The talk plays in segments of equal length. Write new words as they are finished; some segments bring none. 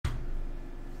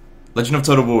Legend of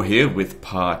Total War here with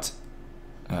part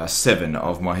 7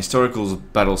 of my Historicals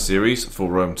Battle series for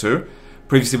Rome 2.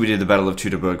 Previously we did the Battle of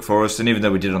Teutoburg Forest, and even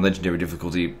though we did it on Legendary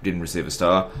difficulty, didn't receive a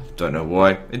star. Don't know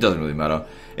why, it doesn't really matter.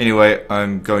 Anyway,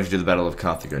 I'm going to do the Battle of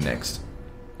Carthage next,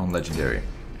 on Legendary.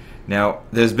 Now,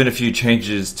 there's been a few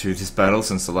changes to this battle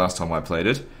since the last time I played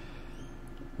it,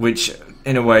 which,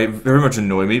 in a way, very much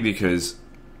annoy me because,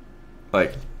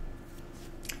 like,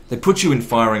 they put you in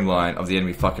firing line of the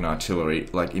enemy fucking artillery,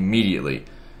 like, immediately.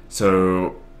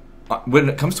 So, when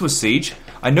it comes to a siege,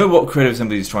 I know what Creative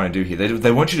Assembly is trying to do here.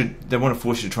 They want to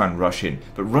force you to try and rush in,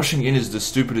 but rushing in is the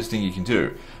stupidest thing you can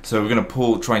do. So we're going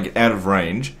to try and get out of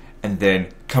range, and then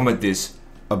come at this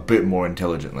a bit more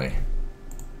intelligently.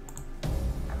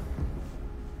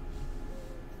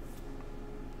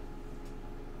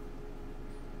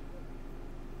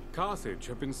 Carthage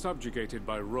had been subjugated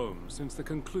by Rome since the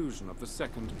conclusion of the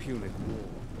Second Punic War.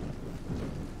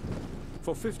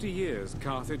 For 50 years,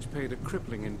 Carthage paid a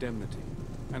crippling indemnity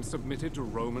and submitted to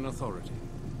Roman authority.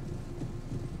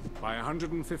 By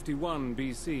 151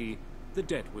 BC, the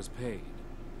debt was paid.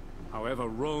 However,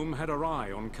 Rome had her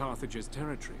eye on Carthage's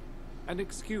territory, and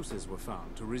excuses were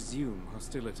found to resume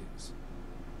hostilities.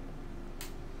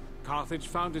 Carthage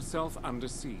found itself under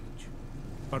siege,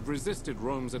 but resisted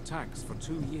Rome's attacks for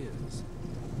 2 years.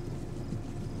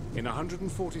 In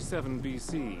 147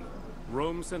 BC,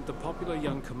 Rome sent the popular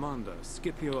young commander,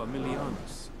 Scipio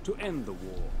Aemilianus, to end the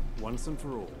war, once and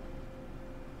for all.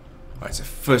 Alright, so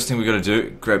first thing we gotta do,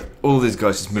 grab all these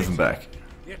guys, just move them back.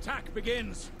 The attack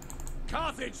begins.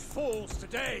 Carthage falls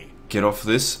today. Get off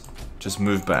this, just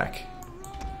move back.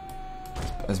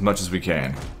 As much as we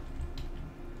can.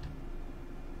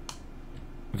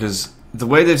 Because the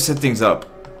way they've set things up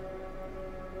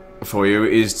for you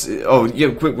is to, oh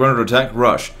yeah, quick run to attack,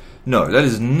 rush. No, that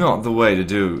is not the way to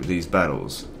do these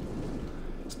battles.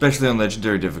 Especially on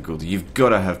Legendary difficulty, you've got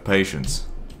to have patience.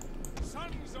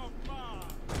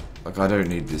 Like, I don't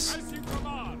need this.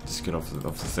 Just get off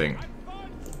the thing.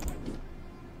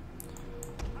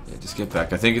 Yeah, just get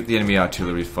back. I think the enemy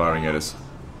artillery is firing at us.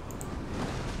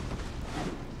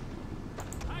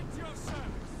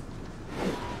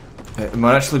 It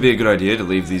might actually be a good idea to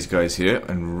leave these guys here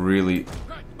and really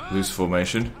loose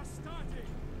formation,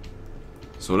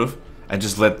 sort of, and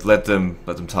just let them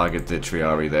target the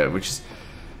Triari there, which is,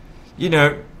 you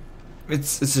know,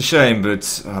 it's a shame,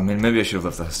 but I mean, maybe I should have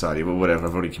left the Hastati, but whatever,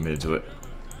 I've already committed to it.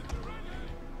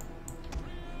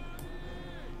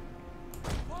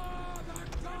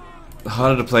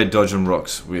 Harder to play dodge and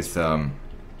rocks with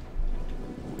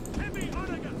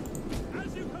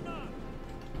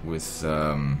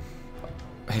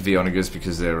heavy onagers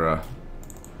because they're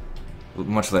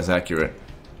much less accurate.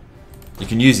 You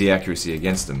can use the accuracy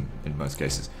against them in most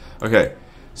cases. Okay,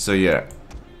 so yeah.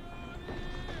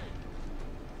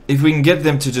 If we can get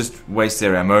them to just waste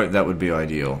their ammo, that would be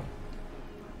ideal.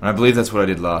 And I believe that's what I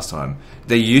did last time.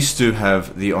 They used to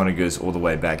have the onagers all the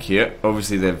way back here.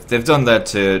 Obviously they've done that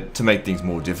to make things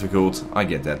more difficult. I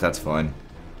get that, that's fine.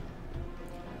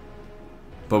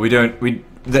 But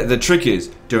the trick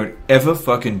is, don't ever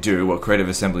fucking do what Creative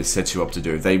Assembly sets you up to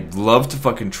do. They love to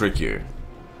fucking trick you.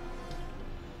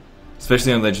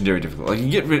 Especially on Legendary difficulty. Like,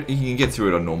 you can get through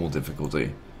it on normal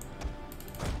difficulty.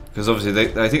 Because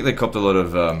obviously, I think they copped a lot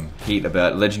of heat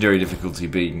about Legendary difficulty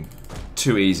being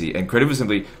too easy. And Creative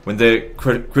Assembly, when they're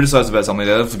criticized about something,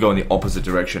 they love to go in the opposite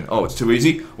direction. Oh, it's too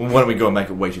easy? Well, why don't we go and make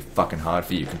it way too fucking hard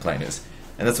for you complainers?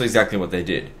 And that's exactly what they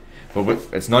did. But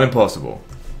it's not impossible.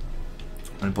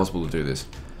 Not impossible to do this.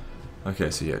 Okay,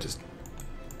 so yeah, just...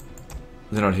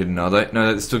 They're not hidden, are they?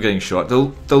 No, they're still getting shot.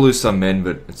 They'll lose some men,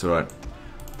 but it's alright.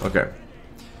 Okay.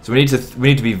 So we need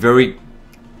to be very...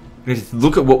 We need to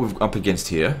look at what we're up against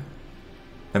here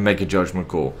and make a judgment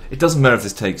call. It doesn't matter if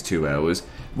this takes 2 hours.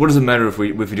 What does it matter if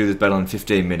we do this battle in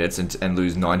 15 minutes and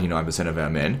lose 99% of our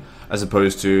men, as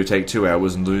opposed to take 2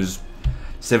 hours and lose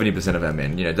 70% of our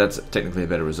men? You know, that's technically a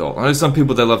better result. I know some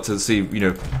people, they love to see, you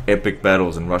know, epic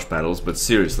battles and rush battles, but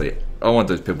seriously, I want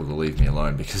those people to leave me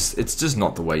alone, because it's just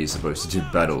not the way you're supposed to do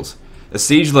battles. A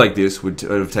siege like this would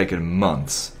have taken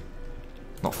months,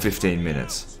 not 15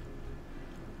 minutes.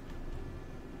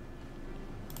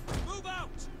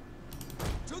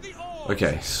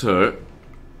 Okay, so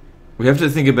we have to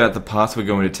think about the path we're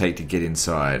going to take to get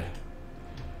inside.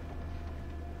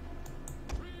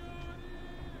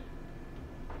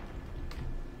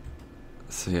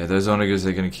 So yeah, those onagers,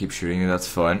 they're going to keep shooting, and that's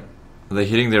fine. Are they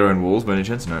hitting their own walls by any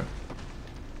chance? No.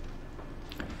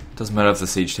 Doesn't matter if the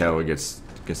siege tower gets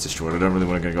destroyed. I don't really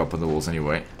want to go up on the walls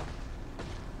anyway.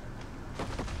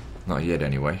 Not yet,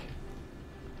 anyway.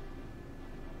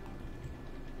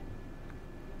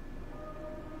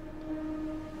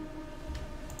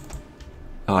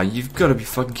 Ah, you've got to be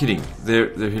fucking kidding. They're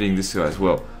hitting this guy as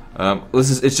well.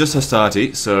 It's just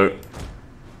Hastati, so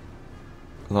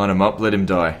line him up, let him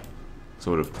die.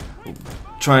 Sort of.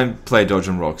 Try and play dodge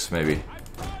and rocks, maybe.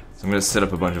 So I'm going to set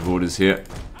up a bunch of orders here.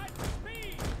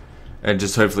 And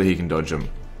just hopefully he can dodge them.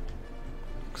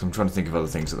 Because I'm trying to think of other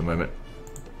things at the moment.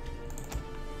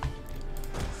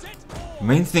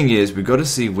 Main thing is, we've got to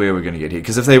see where we're going to get here.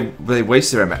 Because if they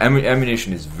waste their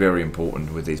ammunition is very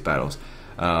important with these battles.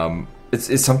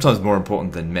 It's sometimes more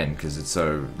important than men, because it's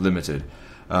so limited.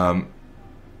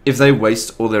 If they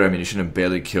waste all their ammunition and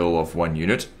barely kill off one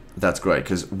unit, that's great,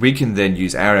 because we can then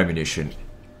use our ammunition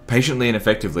patiently and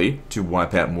effectively to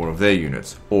wipe out more of their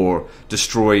units, or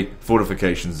destroy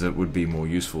fortifications that would be more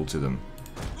useful to them.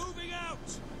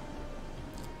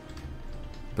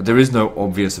 But there is no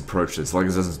obvious approach to this. Like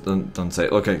it doesn't say,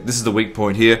 okay, this is the weak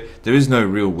point here. There is no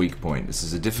real weak point. This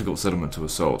is a difficult settlement to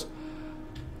assault.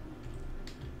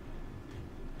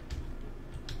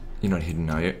 You're not hidden,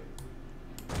 are you?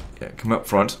 Yeah, come up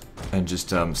front and just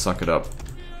suck it up.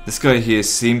 This guy here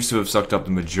seems to have sucked up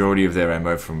the majority of their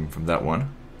ammo from that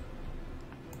one.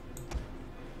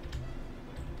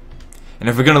 And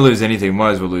if we're going to lose anything, we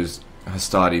might as well lose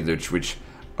Hastati, which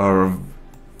are of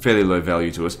fairly low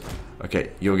value to us. Okay,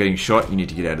 you're getting shot, you need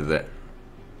to get out of there.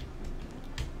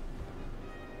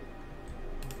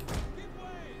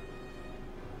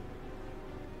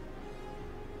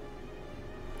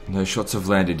 No shots have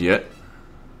landed yet.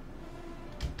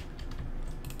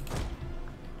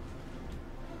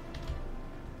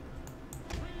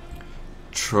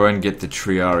 Try and get the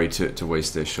Triari to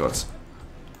waste their shots.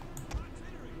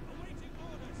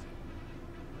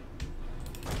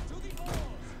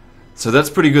 So that's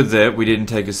pretty good there. We didn't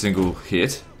take a single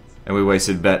hit, and we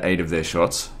wasted about 8 of their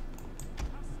shots.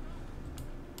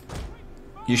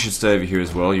 You should stay over here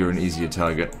as well. You're an easier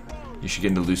target. You should get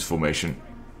into loose formation.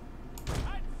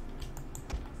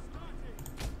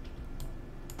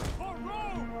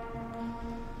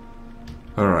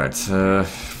 Alright, so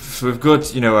we've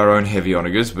got, our own heavy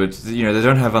onagers, but, they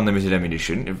don't have unlimited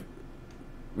ammunition.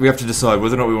 We have to decide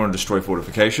whether or not we want to destroy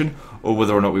fortification, or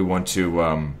whether or not we want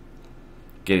to,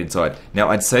 get inside. Now,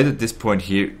 I'd say that this point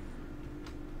here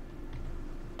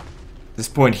is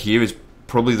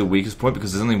probably the weakest point,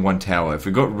 because there's only one tower. If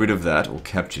we got rid of that, or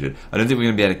captured it, I don't think we're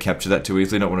going to be able to capture that too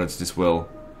easily, not when it's this well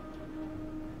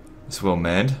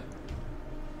manned.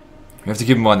 We have to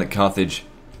keep in mind that Carthage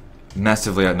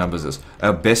massively outnumbers us.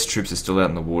 Our best troops are still out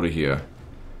in the water here.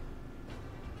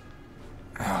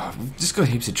 We've just got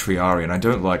heaps of Triari, and I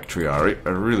don't like Triari. I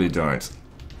really don't.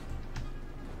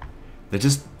 They're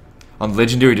just... on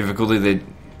legendary difficulty, they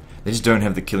just don't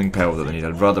have the killing power that they need.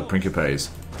 I'd rather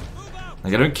Principes.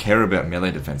 Like, I don't care about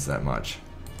melee defense that much.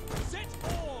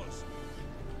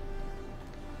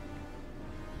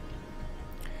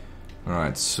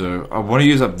 Alright, so I want to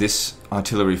use up this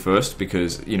artillery first,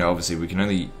 because, obviously we can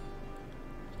only...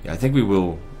 yeah, I think we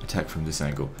will attack from this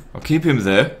angle. I'll keep him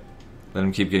there. Let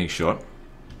him keep getting shot.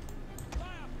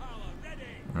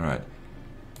 Alright.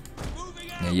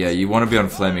 Now, yeah, you want to be on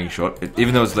flaming shot.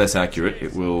 Even though it's less accurate,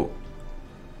 it will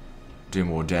do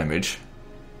more damage.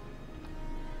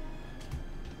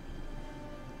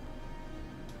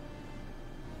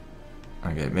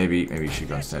 Okay, maybe you should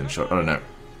go on standard shot. I don't know.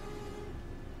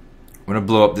 I'm gonna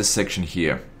blow up this section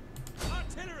here.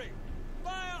 Artillery!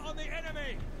 Fire on the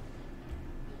enemy!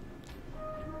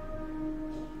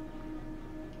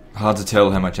 Hard to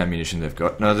tell how much ammunition they've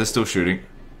got. No, they're still shooting.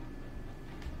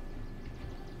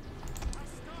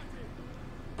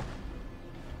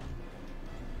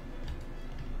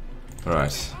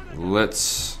 Alright,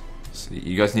 let's see.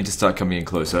 You guys need to start coming in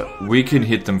closer. We can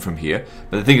hit them from here,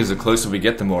 but the thing is, the closer we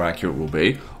get, the more accurate we'll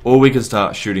be. Or we can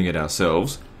start shooting it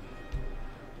ourselves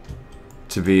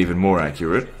to be even more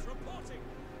accurate.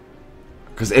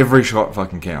 Because every shot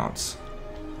fucking counts.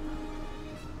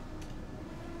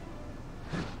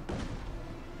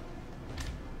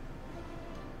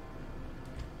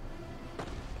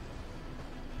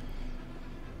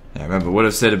 Now remember what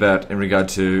I've said about in regard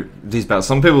to these battles.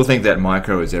 Some people think that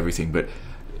micro is everything, but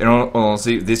in all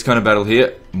honesty, this kind of battle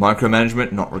here,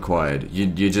 micromanagement not required.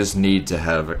 You just need to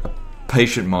have a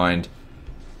patient mind,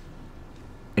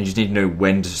 and you just need to know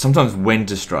when to. Sometimes when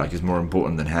to strike is more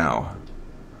important than how.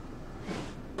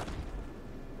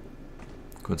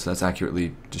 Good, so that's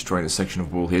accurately destroying the section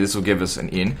of wall here. This will give us an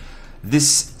in.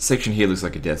 This section here looks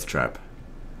like a death trap.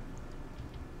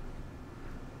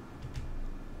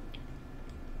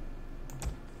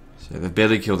 So they've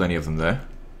barely killed any of them there.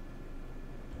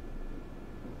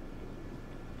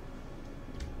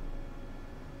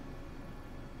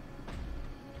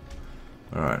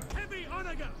 Alright. Heavy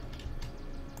onager!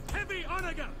 Heavy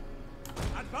onager!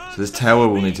 Advance So this the tower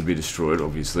will speed. need to be destroyed,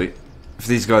 obviously. If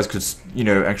these guys could, you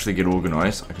know, actually get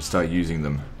organized, I could start using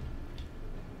them.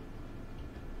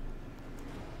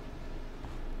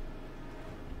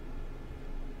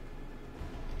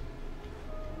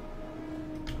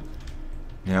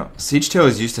 Now, siege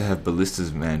towers used to have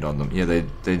ballistas manned on them. Yeah,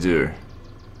 they do.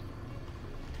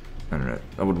 I don't know.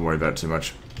 I wouldn't worry about it too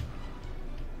much.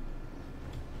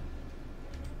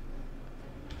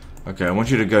 Okay, I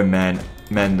want you to go man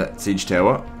that siege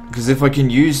tower. Because if I can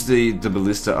use the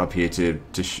ballista up here to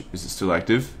is it still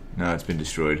active? No, it's been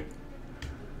destroyed.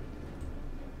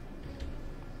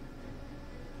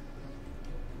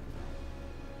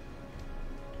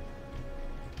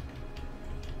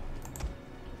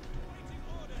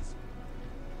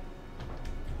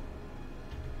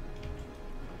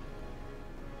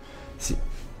 See,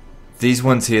 these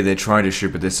ones here, they're trying to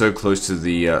shoot, but they're so close to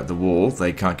the wall,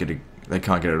 they can't get it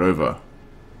over.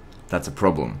 That's a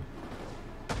problem.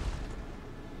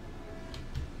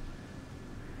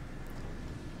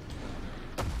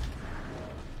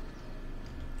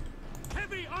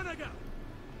 Heavy onager.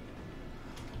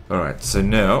 Alright, so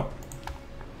now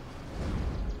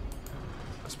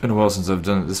it's been a while since I've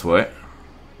done it this way.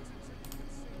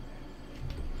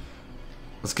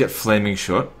 Let's get flaming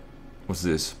shot. What's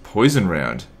this? Poison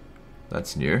round.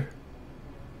 That's new.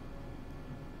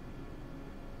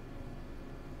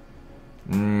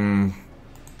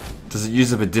 Does it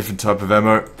use up a different type of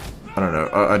ammo? I don't know.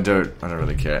 I don't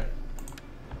really care.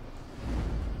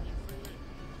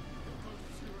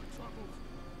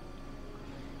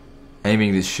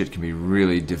 Aiming this shit can be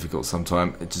really difficult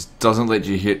sometimes. It just doesn't let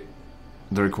you hit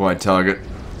the required target.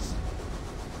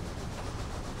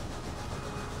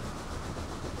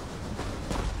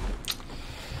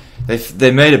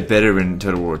 They made it better in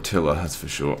Total War Attila, that's for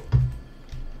sure.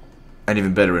 And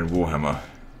even better in Warhammer.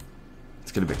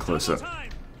 Let's get a bit closer. Time.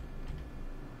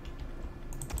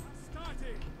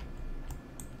 Starting.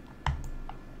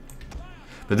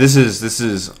 But this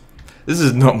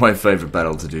is not my favorite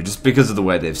battle to do, just because of the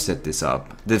way they've set this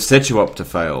up. They've set you up to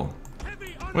fail,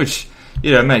 Heavy onager. which,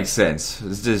 you know, makes sense.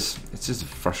 It's just a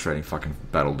frustrating fucking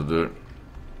battle to do.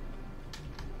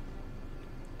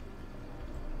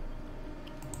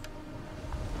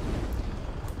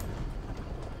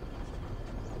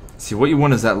 See, what you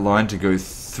want is that line to go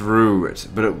through it,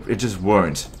 but it just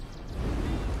won't.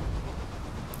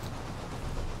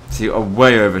 See, I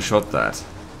way overshot that.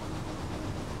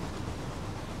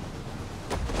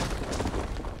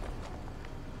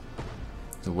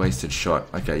 It's a wasted shot.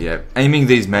 Okay, yeah. Aiming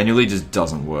these manually just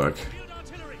doesn't work. Field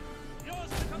artillery. Yours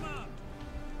to command.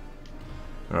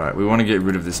 Alright, we want to get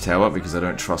rid of this tower because I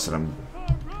don't trust that I'm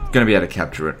going to be able to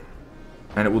capture it.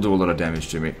 And it will do a lot of damage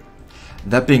to me.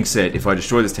 That being said, if I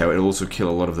destroy this tower, it'll also kill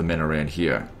a lot of the men around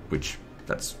here, which,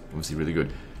 that's obviously really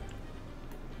good.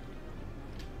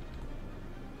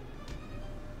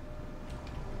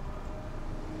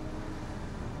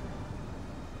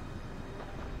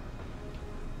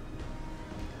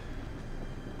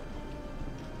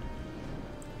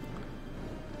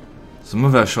 Some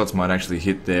of our shots might actually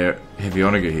hit their heavy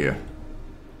onager here.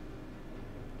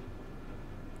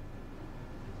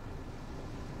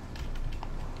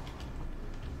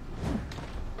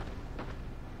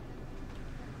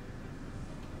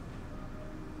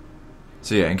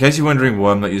 So yeah, in case you're wondering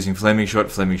why I'm not using flaming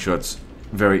shot's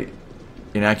very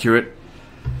inaccurate.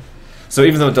 So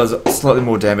even though it does slightly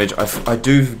more damage, I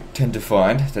do tend to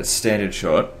find that standard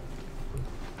shot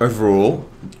overall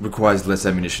requires less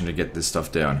ammunition to get this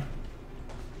stuff down.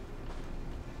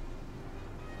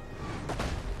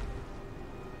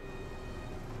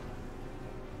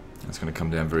 It's going to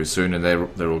come down very soon, and they're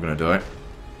all going to die.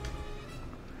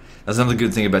 That's another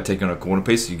good thing about taking on a corner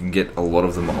piece. You can get a lot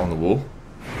of them on the wall.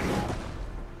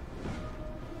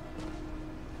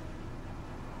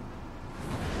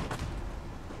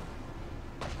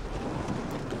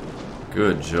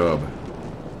 Good job.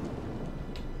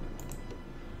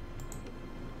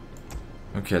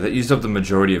 Okay, that used up the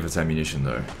majority of its ammunition,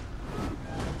 though.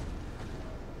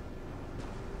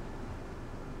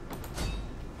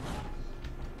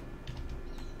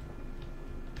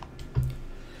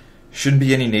 Shouldn't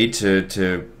be any need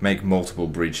to make multiple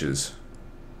breaches.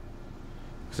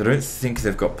 Because I don't think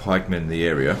they've got pikemen in the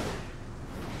area.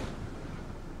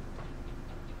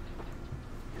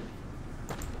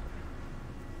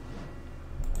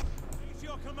 It's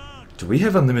your command. Do we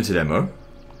have unlimited ammo?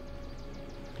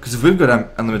 Because if we've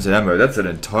got unlimited ammo, that's an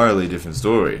entirely different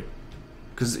story.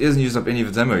 Because it hasn't used up any of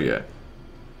its ammo yet.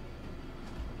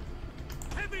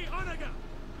 Heavy onager.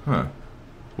 Huh.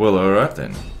 Well, alright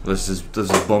then. Let's just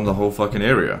bomb the whole fucking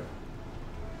area.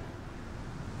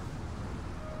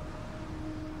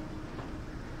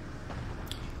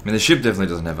 I mean, the ship definitely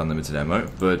doesn't have unlimited ammo,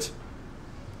 but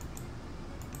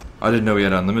I didn't know we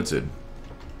had unlimited.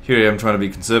 Here I am trying to be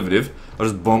conservative.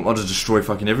 I'll just destroy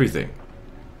fucking everything.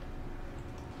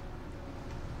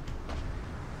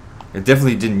 It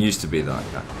definitely didn't used to be like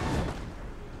that.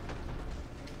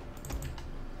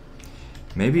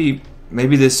 Maybe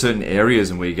there's certain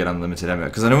areas in where you get unlimited ammo.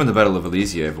 Because I know in the Battle of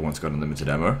Elysia everyone's got unlimited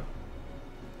ammo.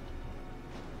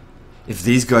 If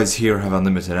these guys here have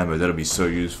unlimited ammo, that'll be so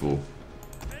useful.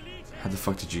 How the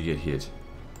fuck did you get hit?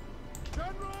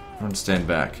 Everyone stand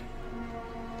back.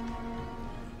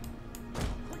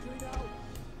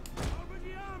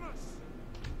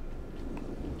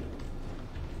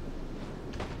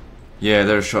 Yeah,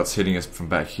 there are shots hitting us from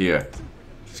back here.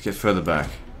 Just get further back.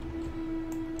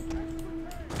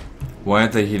 Why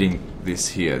aren't they hitting this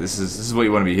here? This is what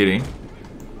you want to be hitting.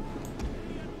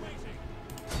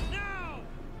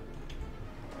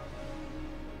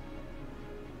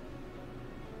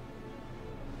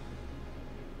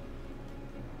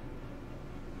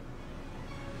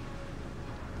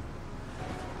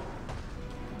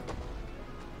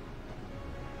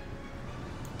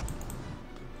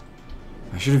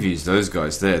 I should have used those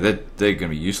guys there. They're gonna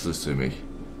be useless to me.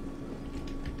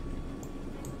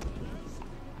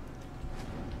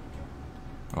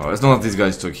 Oh, it's not like these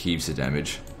guys took heaps of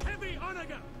damage.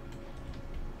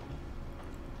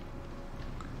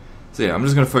 So yeah, I'm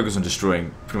just gonna focus on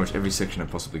destroying pretty much every section I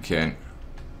possibly can.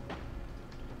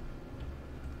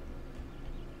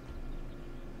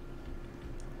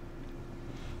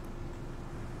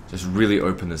 Just really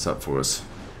open this up for us.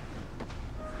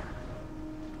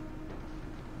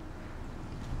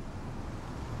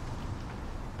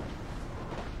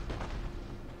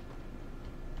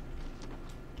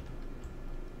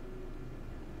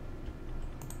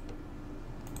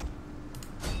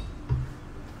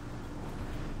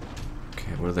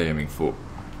 What are they aiming for?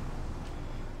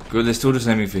 Good, they're still just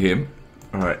aiming for him.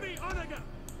 Alright.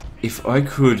 If I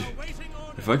could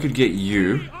get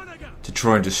you to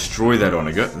try and destroy that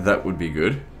Onager, that would be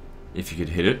good. If you could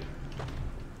hit it.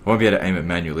 I won't be able to aim it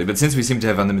manually, but since we seem to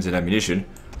have unlimited ammunition,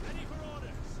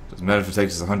 doesn't matter if it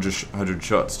takes us 100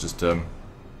 shots, just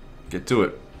get to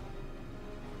it.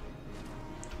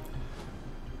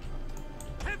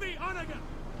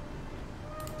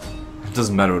 It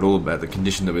doesn't matter at all about the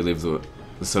condition that we leave the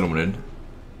settlement in.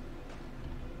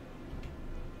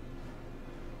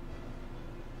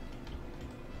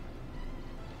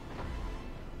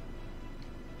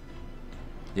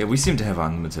 Yeah, we seem to have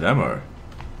unlimited ammo.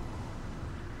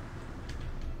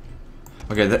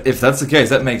 Okay, if that's the case,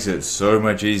 that makes it so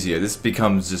much easier. This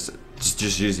becomes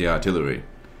just use the artillery.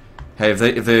 Hey, if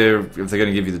they're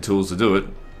gonna give you the tools to do it,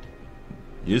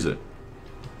 use it.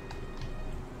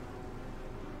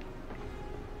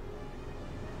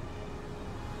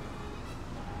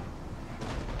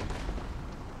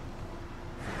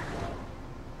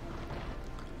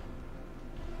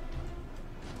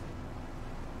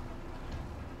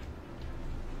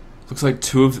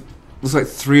 Looks like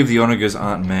 3 of the Onagers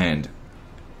aren't manned.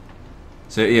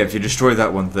 So yeah, if you destroy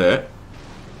that one there,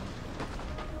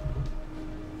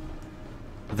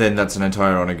 then that's an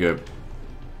entire Onager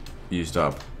used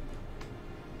up.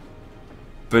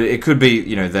 But it could be,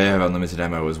 you know, they have unlimited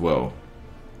ammo as well.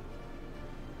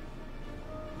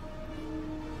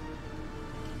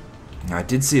 I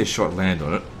did see a shot land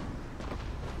on it.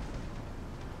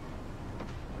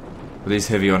 But these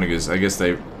heavy Onagers, I guess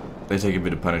they take a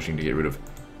bit of punishing to get rid of.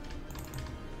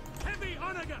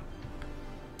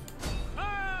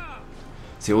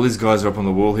 See, all these guys are up on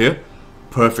the wall here.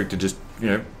 Perfect to just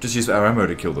use our ammo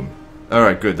to kill them.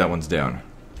 Alright, good, that one's down.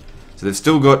 So they've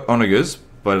still got Onagers,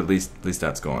 but at least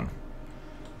that's gone.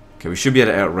 Okay, we should be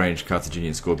able to outrange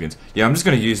Carthaginian Scorpions. Yeah, I'm just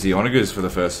going to use the Onagers for the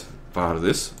first part of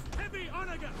this.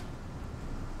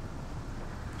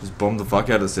 Just bomb the fuck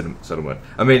out of the settlement.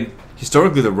 I mean,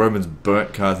 historically the Romans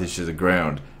burnt Carthage to the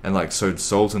ground and like sowed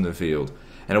salt in the field.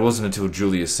 And it wasn't until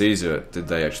Julius Caesar did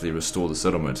they actually restore the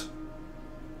settlement.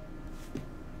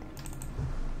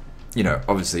 You know,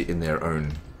 obviously in their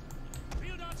own,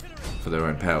 for their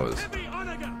own powers.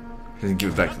 They didn't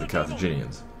give it back to the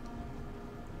Carthaginians.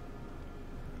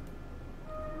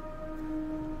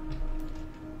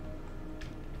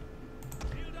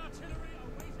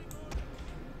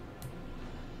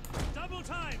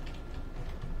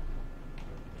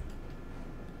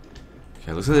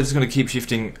 Okay, looks like they're just going to keep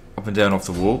shifting up and down off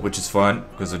the wall, which is fine,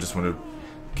 because I just want to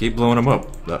keep blowing them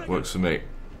up. That works for me.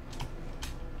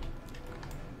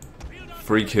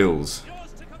 3 kills.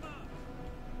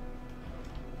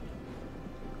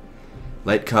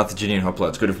 Late Carthaginian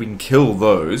hoplites. Good, if we can kill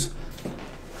those,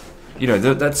 You know,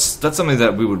 that's something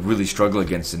that we would really struggle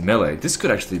against in melee. This could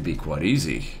actually be quite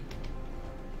easy.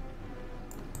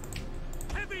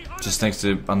 Just thanks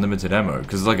to unlimited ammo.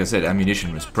 Because like I said,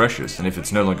 ammunition was precious. And if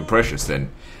it's no longer precious,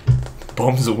 then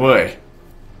bombs away.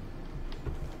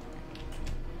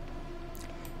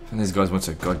 And these guys went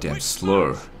so goddamn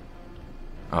slow.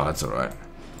 Oh, that's alright.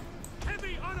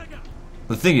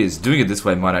 The thing is, doing it this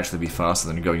way might actually be faster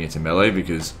than going into melee,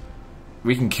 because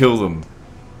we can kill them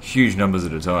huge numbers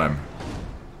at a time.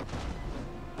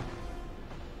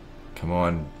 Come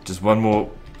on, just one more.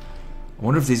 I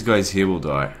wonder if these guys here will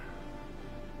die.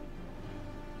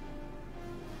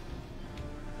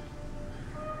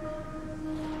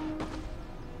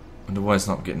 Wonder why it's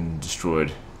not getting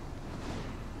destroyed.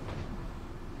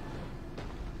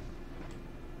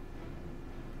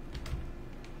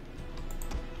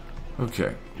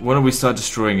 Okay, why don't we start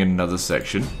destroying in another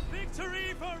section,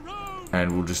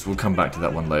 and we'll come back to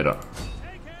that one later.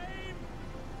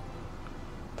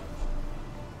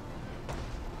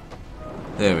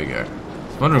 There we go. I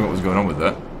was wondering what was going on with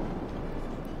that.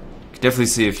 Could definitely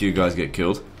see a few guys get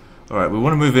killed. Alright, we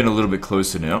want to move in a little bit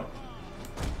closer now,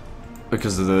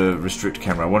 because of the restrict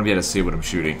camera. I want to be able to see what I'm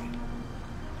shooting.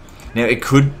 Now, it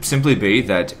could simply be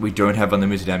that we don't have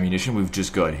unlimited ammunition, we've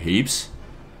just got heaps.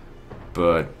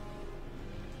 But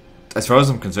as far as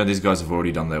I'm concerned, these guys have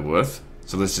already done their worth,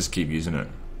 so let's just keep using it.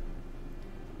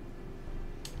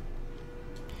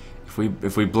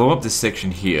 If we blow up this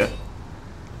section here,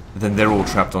 then they're all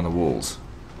trapped on the walls.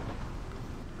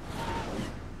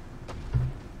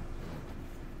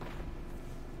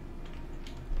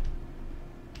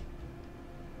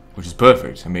 Which is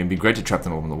perfect. I mean, it'd be great to trap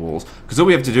them up on the walls, because all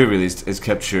we have to do really is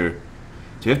capture.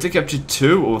 Do we have to capture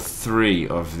 2 or 3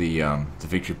 of the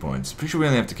victory points? Pretty sure we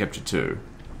only have to capture 2.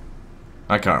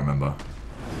 I can't remember.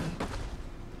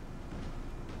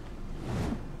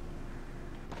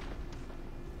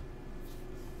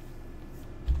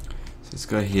 So this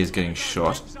guy here is getting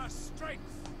shot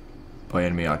by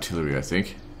enemy artillery, I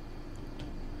think.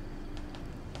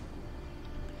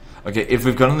 Okay, if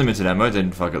we've got unlimited ammo,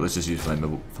 then fuck it, let's just use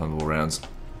flammable rounds.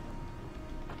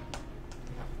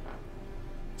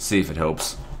 See if it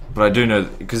helps. But I do know,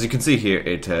 because you can see here,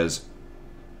 it has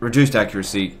reduced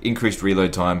accuracy, increased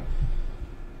reload time,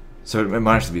 so it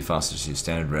might actually be faster to use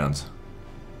standard rounds.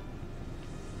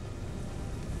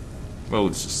 Well,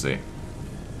 let's just see.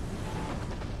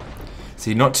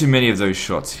 See, not too many of those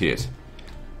shots hit.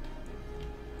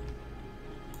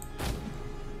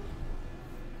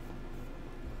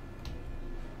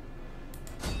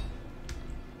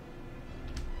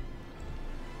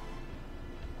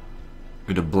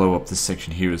 Going to blow up this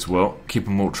section here as well. Keep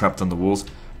them all trapped on the walls.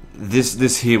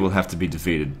 This here will have to be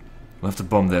defeated. We'll have to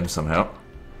bomb them somehow.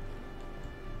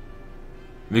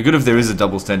 It'd be good if there is a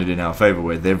double standard in our favor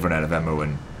where they've run out of ammo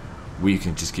and we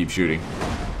can just keep shooting.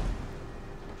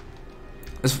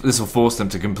 This will force them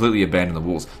to completely abandon the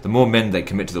walls. The more men they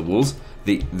commit to the walls,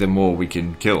 the more we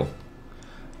can kill.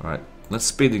 Alright, let's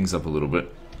speed things up a little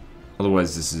bit.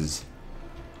 Otherwise this is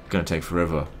going to take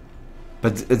forever.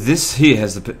 But this here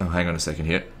has the... Oh, hang on a second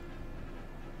here.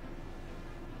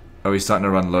 Are we starting to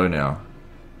run low now?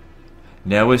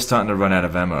 Now we're starting to run out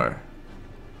of ammo.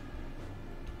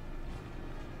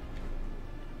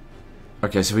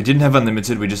 Okay, so we didn't have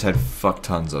unlimited, we just had fuck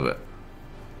tons of it.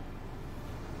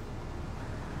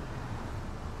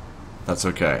 That's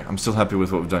okay. I'm still happy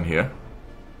with what we've done here.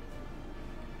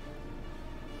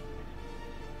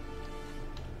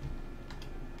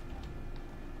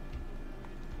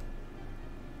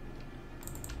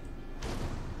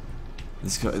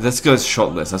 This guy's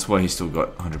shot less, that's why he's still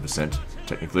got 100%,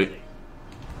 technically.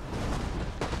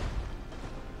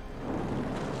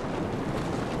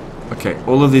 Okay,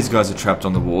 all of these guys are trapped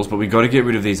on the walls, but we got to get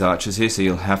rid of these archers here, so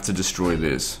you'll have to destroy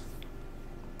this.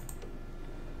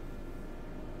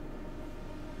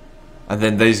 And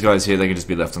then these guys here, they can just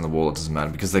be left on the wall, it doesn't matter,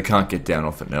 because they can't get down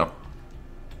off it now.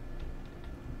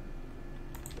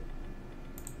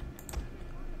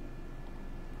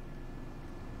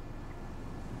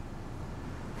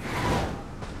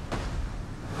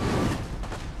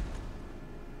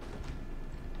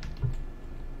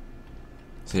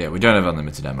 So yeah, we don't have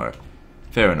unlimited ammo.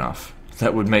 Fair enough.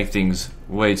 That would make things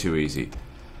way too easy.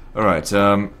 Alright,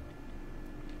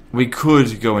 we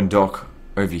could go and dock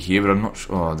over here, but I'm not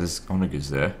sure. Oh, there's onagers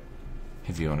there.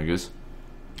 Heavy onagers.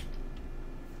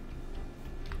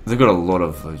 They've got a lot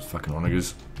of those fucking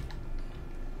onagers.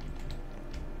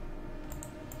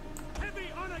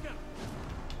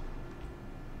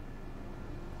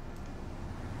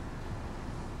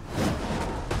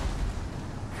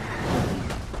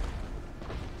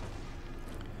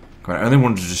 I only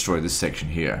wanted to destroy this section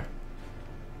here.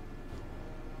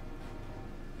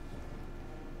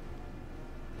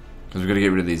 Because we've got to get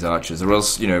rid of these archers, or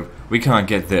else, you know, we can't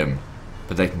get them,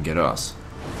 but they can get us.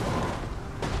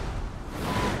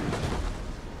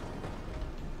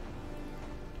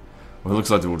 Well, it looks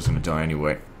like they're all just going to die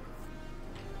anyway.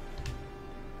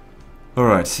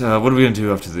 Alright, what are we going to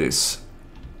do after this?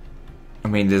 I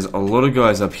mean, there's a lot of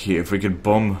guys up here. If we could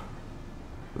bomb...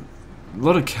 A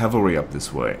lot of cavalry up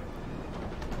this way.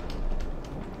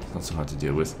 It's not so hard to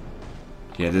deal with.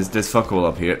 Yeah, there's fuck all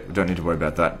up here. We don't need to worry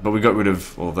about that. But we got rid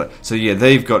of all of that. So yeah,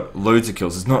 they've got loads of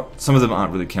kills. It's not... Some of them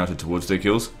aren't really counted towards their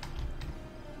kills.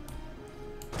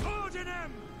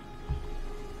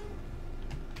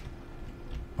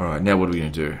 Alright, now what are we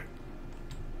going to do?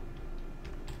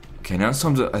 Okay, now it's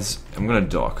time to... I'm going to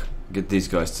dock. Get these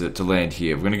guys to land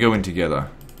here. We're going to go in together.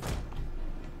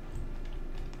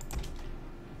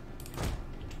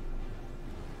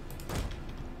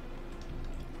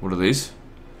 What are these?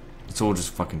 It's all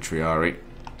just fucking Triari.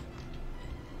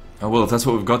 Oh well, if that's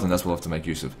what we've got, then that's what we'll have to make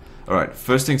use of. Alright,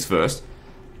 first things first.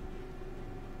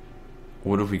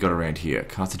 What have we got around here?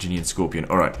 Carthaginian Scorpion.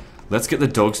 Alright, let's get the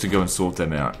dogs to go and sort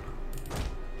them out.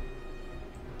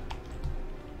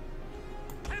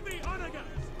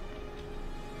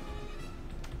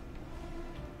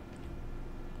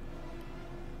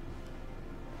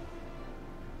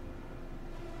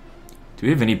 Do we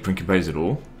have any Principes at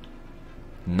all?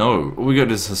 No. All we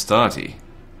got is Hastati.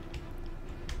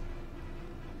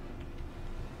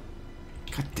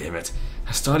 God damn it.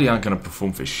 Hastati aren't going to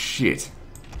perform for shit.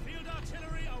 Field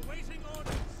artillery awaiting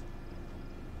orders.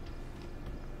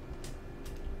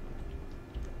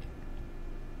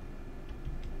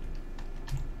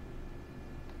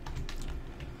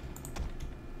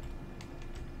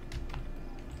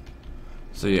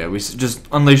 So yeah, we just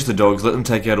unleash the dogs, let them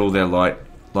take out all their light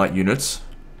units.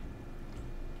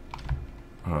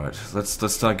 Alright,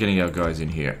 let's start getting our guys in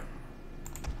here.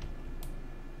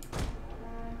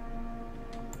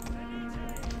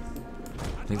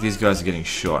 I think these guys are getting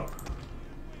shot.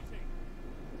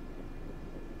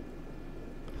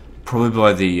 Probably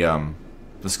by the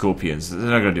scorpions. They're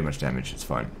not gonna do much damage, it's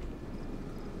fine.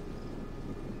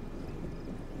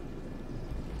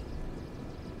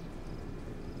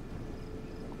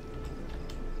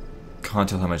 Can't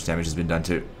tell how much damage has been done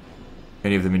to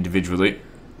any of them individually.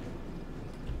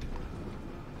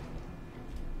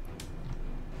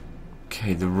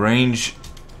 Okay, the range...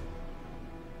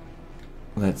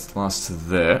 Let's last to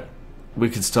there. We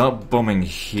could start bombing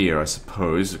here, I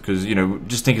suppose, because, you know,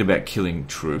 just thinking about killing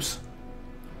troops.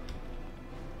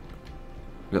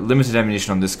 We've got limited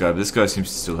ammunition on this guy, but this guy seems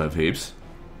to still have heaps.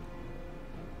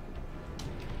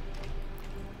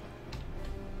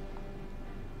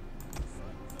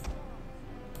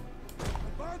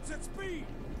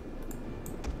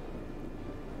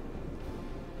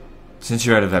 Since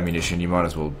you're out of ammunition, you might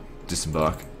as well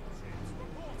disembark.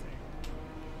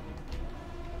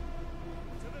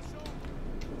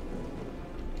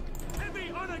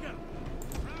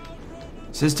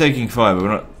 It says taking fire, but we're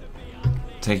not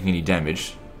taking any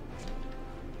damage.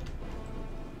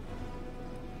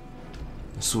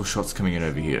 I saw shots coming in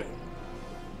over here.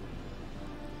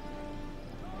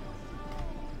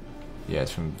 Yeah,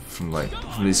 it's from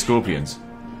these scorpions.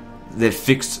 They're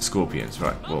fixed scorpions,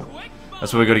 right? Well,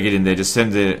 that's what we got to get in there. Just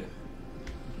send the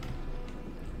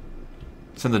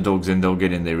dogs in. They'll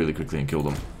get in there really quickly and kill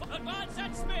them.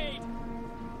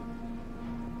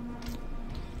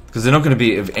 Because they're not going to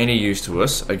be of any use to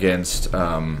us against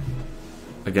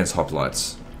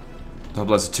hoplites. The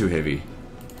hoplites are too heavy.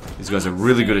 These guys are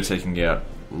really good at taking out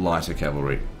lighter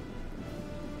cavalry.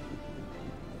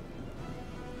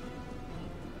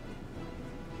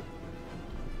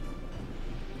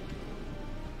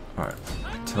 Alright,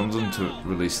 tell them to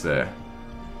release there.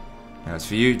 Now as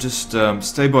for you, just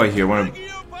stay by here.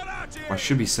 I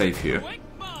should be safe here.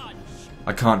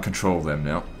 I can't control them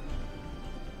now.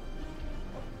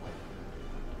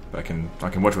 But I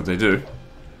can watch what they do.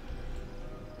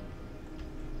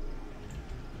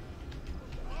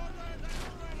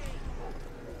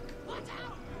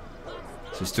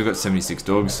 So we've still got 76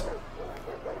 dogs.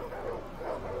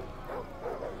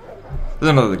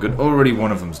 They're not that good. Already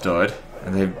one of them's died,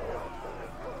 and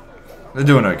they're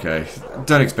doing okay.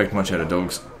 Don't expect much out of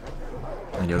dogs,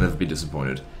 and you'll never be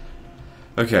disappointed.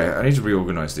 Okay, I need to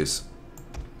reorganize this.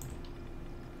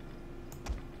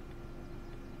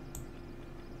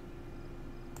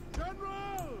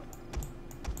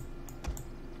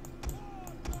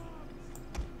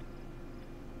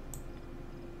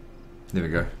 There we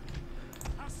go.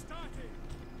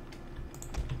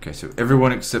 Okay, so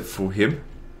everyone except for him,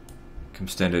 come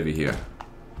stand over here.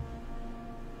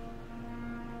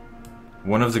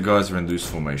 One of the guys are in loose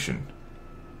formation.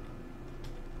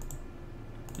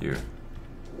 You.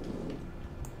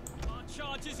 Our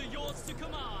charges are yours to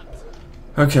command.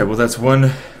 Okay, well that's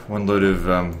one load of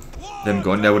them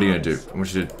gone. Now what are you gonna do? I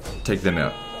want you to take them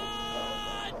out.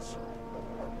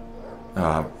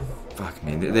 Ah, fuck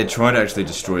me. They're trying to actually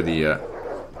destroy the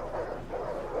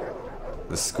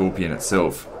Scorpion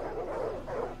itself.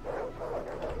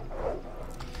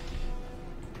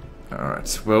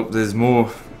 Alright, well, there's more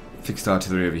fixed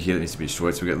artillery over here that needs to be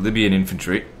destroyed. So we've got Libyan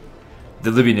infantry.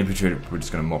 The Libyan infantry, we're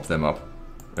just going to mop them up.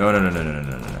 Oh,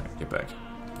 no. Get back.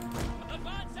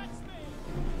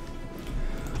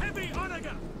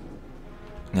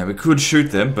 Now, we could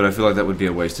shoot them, but I feel like that would be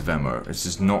a waste of ammo. It's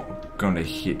just not going to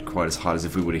hit quite as hard as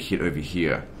if we would have hit over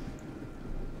here.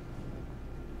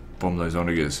 Bomb those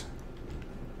onagers.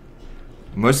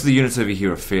 Most of the units over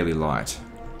here are fairly light.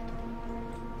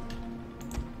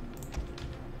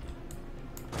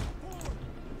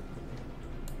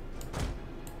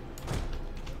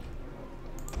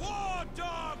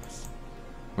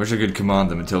 Wish I could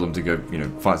command them and tell them to go, you know,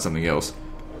 fight something else.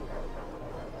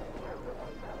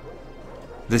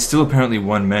 There's still apparently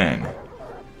one man.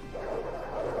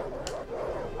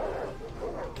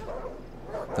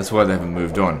 That's why they haven't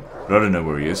moved on. But I don't know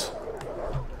where he is.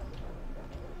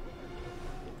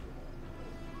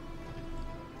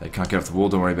 They can't get off the wall,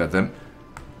 don't worry about them.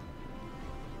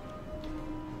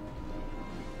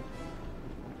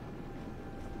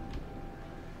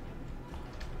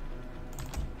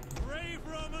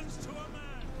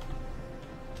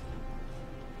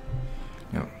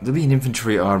 Now, Libyan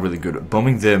infantry are really good.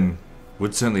 Bombing them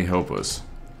would certainly help us.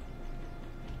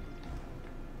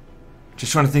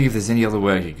 Just trying to think if there's any other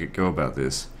way I could go about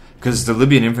this. Because the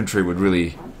Libyan infantry would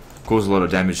really cause a lot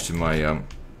of damage to my,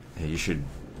 Hey, you should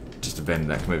just abandon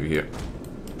that. Come over here.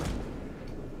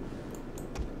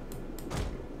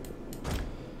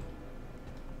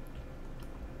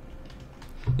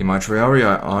 Yeah, my Triarii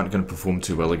aren't going to perform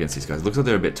too well against these guys. It looks like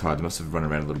they're a bit tired. They must have run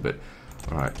around a little bit.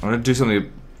 Alright, I'm going to do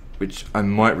something which I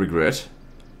might regret.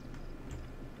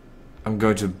 I'm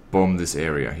going to bomb this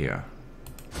area here.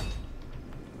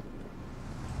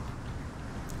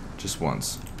 Just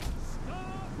once.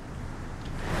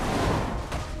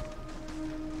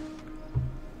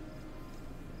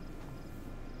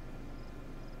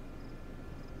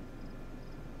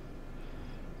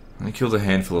 I killed a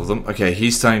handful of them. Okay,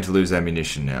 he's starting to lose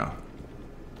ammunition now.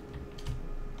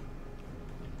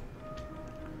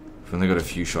 We've only got a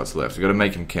few shots left. We've got to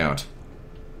make him count.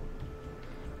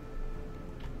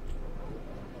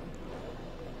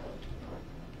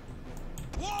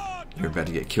 You're about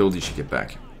to get killed, you should get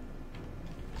back.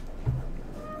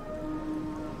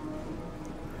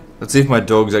 Let's see if my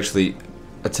dogs actually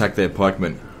attack their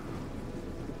pikemen.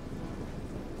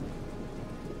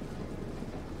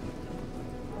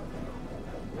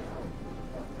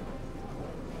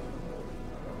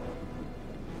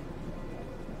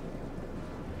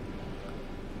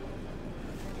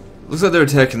 Looks like they're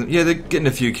attacking them. Yeah, they're getting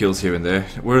a few kills here and there.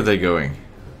 Where are they going?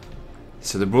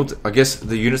 So they brought... I guess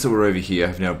the units that were over here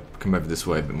have now come over this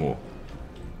way a bit more.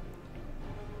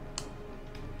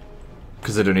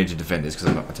 Because they don't need to defend this, because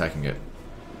I'm not attacking it.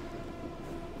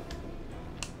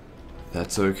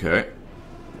 That's okay.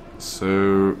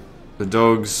 So... the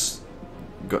dogs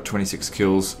got 26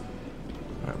 kills.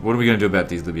 Right, what are we going to do about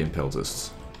these Libyan peltists?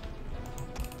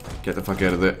 Get the fuck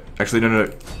out of there. Actually, no.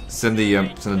 Send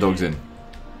the dogs in.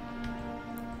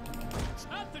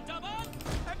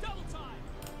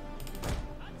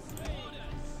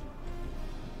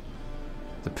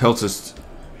 The peltists,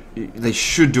 they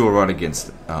should do alright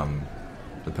against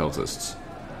the peltists.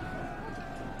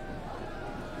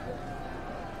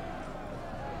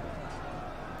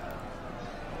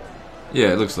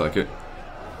 Yeah, it looks like it.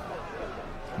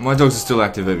 My dogs are still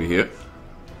active over here.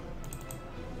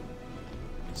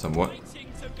 Somewhat.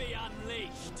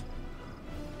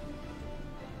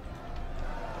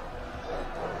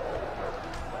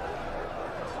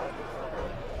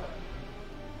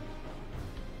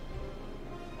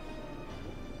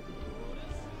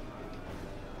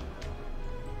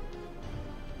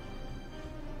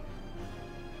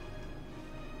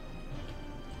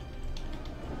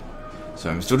 So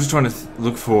I'm still just trying to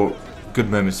look for good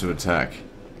moments to attack.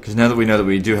 Because now that we know that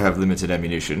we do have limited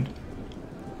ammunition.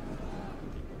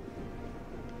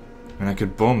 And I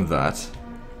could bomb that.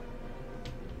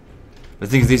 The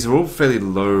thing is, these are all fairly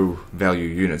low value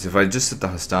units. If I just set the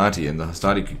Hastati in, the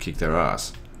Hastati could kick their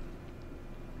ass.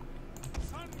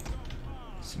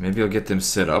 So maybe I'll get them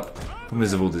set up. Problem is,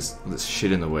 there's all this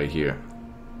shit in the way here.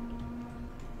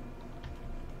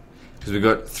 Because we've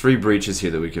got 3 breaches here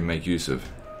that we can make use of.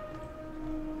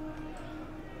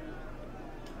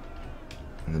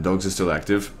 And the dogs are still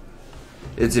active.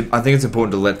 I think it's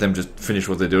important to let them just finish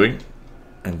what they're doing,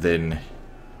 and then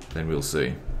we'll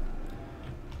see.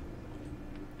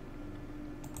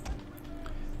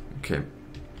 Okay,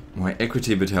 my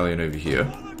equity battalion over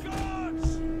here,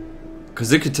 because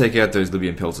they could take out those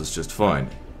Libyan pelters just fine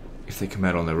if they come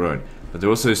out on their own, but they're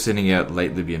also sending out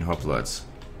late Libyan hoplites.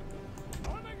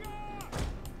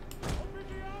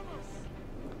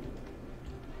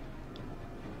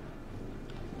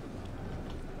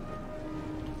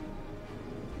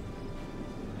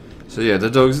 So yeah, the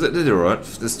dogs, they're alright.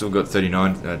 They've still got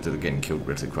 39. They're getting killed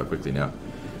actually quite quickly now.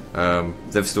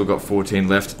 They've still got 14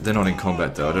 left. They're not in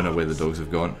combat though. I don't know where the dogs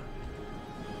have gone.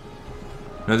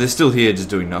 No, they're still here just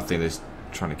doing nothing. They're just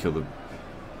trying to kill the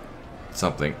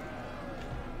something.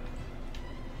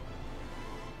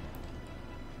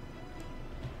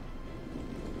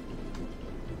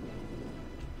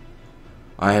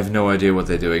 I have no idea what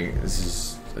they're doing. This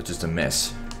is just a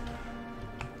mess.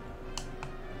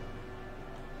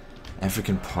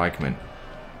 African pikemen.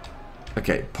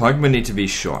 Okay, pikemen need to be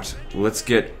shot. Let's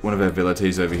get one of our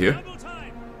velites over here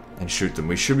and shoot them.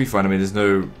 We should be fine. I mean, there's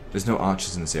no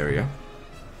archers in this area.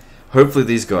 Hopefully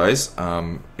these guys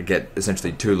get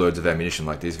essentially 2 loads of ammunition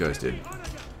like these guys did.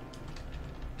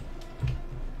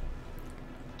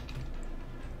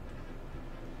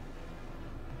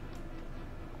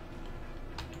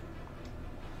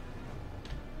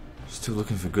 Still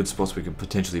looking for good spots we could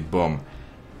potentially bomb.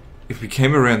 If we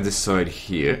came around this side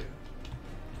here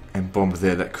and bombed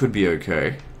there, that could be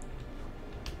okay.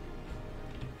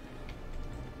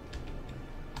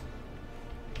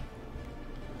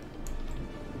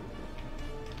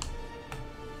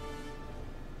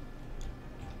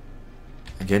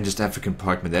 Again, just African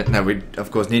pikemen there. Now, we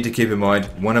of course need to keep in mind,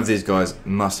 one of these guys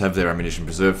must have their ammunition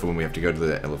preserved for when we have to go to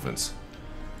the elephants.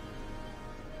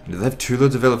 Do they have 2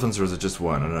 loads of elephants or is it just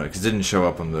 1? I don't know, because it didn't show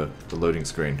up on the loading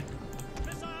screen.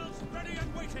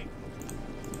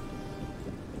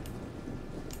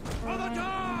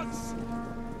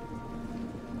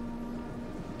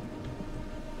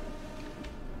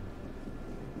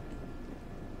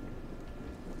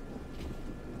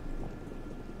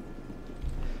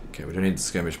 Okay, we don't need the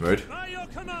skirmish mode.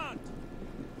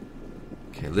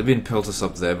 Okay, Libyan pelt us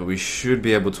up there, but we should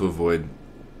be able to avoid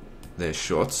their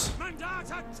shots.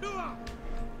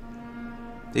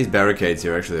 These barricades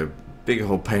here actually are a big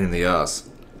old pain in the ass.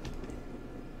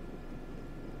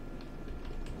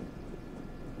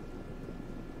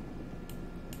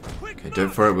 Okay, don't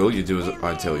fire at will, you do as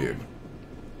I tell you.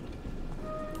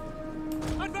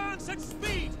 Advance at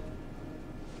speed.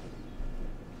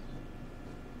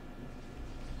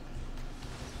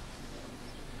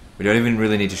 We don't even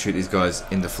really need to shoot these guys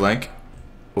in the flank,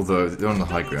 although they're on the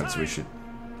high ground, so we should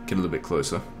get a little bit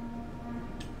closer.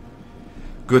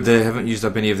 Good, they haven't used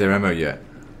up any of their ammo yet.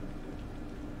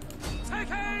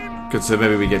 Good, so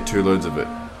maybe we get 2 loads of it.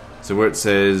 So where it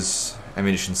says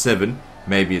ammunition 7,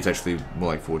 maybe it's actually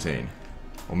more like 14.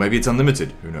 Or maybe it's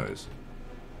unlimited, who knows.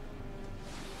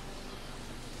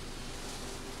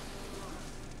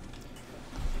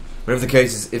 Whatever the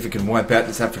case is, if it can wipe out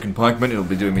this African pikeman, it'll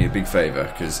be doing me a big favour,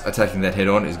 because attacking that head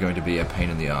on is going to be a pain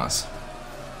in the ass.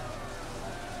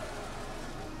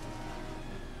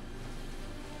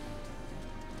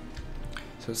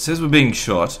 So it says we're being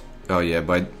shot. Oh yeah,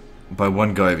 by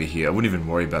one guy over here. I wouldn't even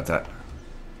worry about that.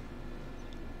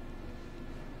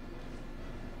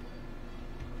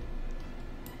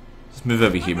 Let's move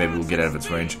over here, maybe we'll get out of its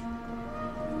range.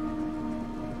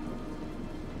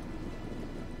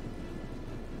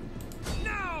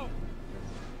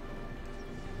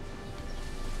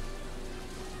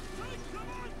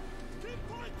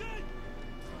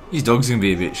 These dogs can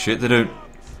be a bit shit. They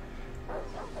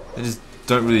just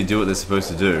don't really do what they're supposed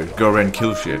to do. Go around and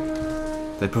kill shit.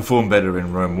 They perform better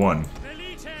in Rome 1.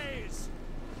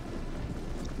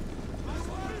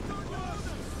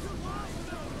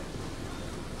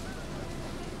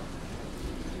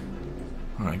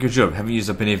 Alright, good job. Haven't used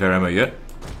up any of our ammo yet.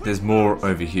 There's more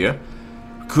over here.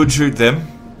 Could shoot them,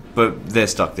 but they're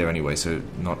stuck there anyway, so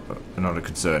not a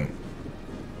concern.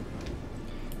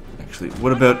 Actually,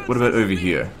 what about over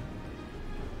here?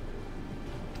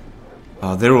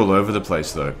 Oh, they're all over the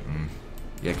place though.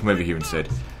 Yeah, come over here instead.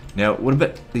 Now, what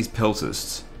about these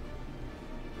peltists?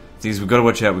 Things we've got to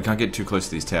watch out. We can't get too close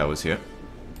to these towers here.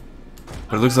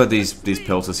 But it looks like these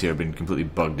peltists here have been completely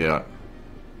bugged out.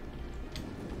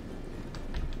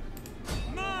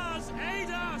 Mars, aid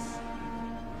us!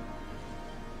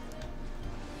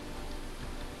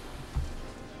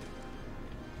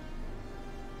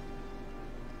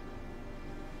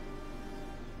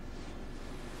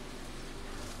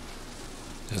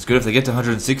 It's good if they get to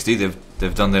 160.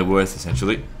 They've done their worth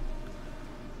essentially.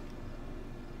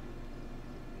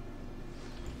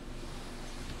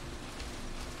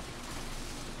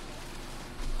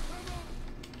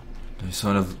 We're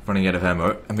sort of running out of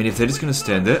ammo. I mean, if they're just going to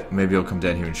stand there, maybe I'll come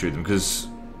down here and shoot them, because...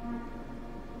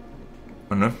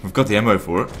 I don't know, we've got the ammo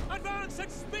for it. Advance at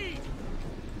speed.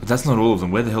 But that's not all of them.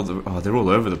 Where the hell... Oh, they're all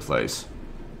over the place.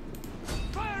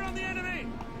 Fire on the enemy.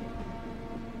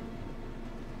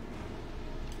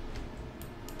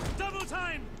 Double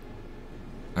time.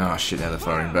 Oh shit, now they're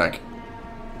firing back.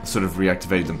 I sort of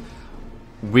reactivated them.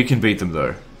 We can beat them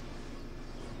though.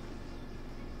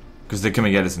 Because they're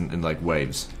coming at us in like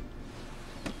waves.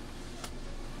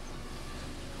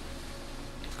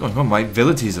 What's going on? My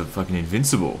abilities are fucking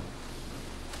invincible.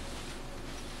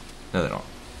 No, they're not.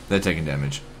 They're taking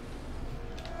damage.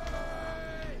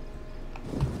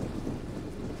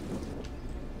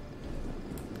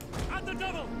 At the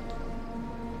double.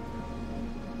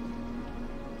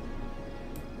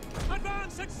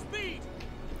 Advance at speed.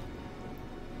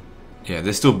 Yeah,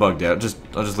 they're still bugged out.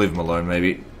 I'll just leave them alone,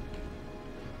 maybe.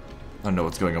 I don't know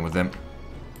what's going on with them.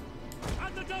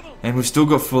 At the double. And we've still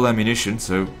got full ammunition,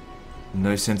 so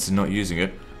no sense in not using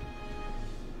it.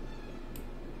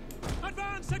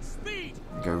 Advance at speed.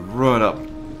 Go right up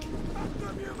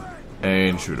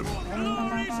and shoot him.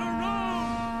 Glory to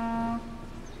Rome.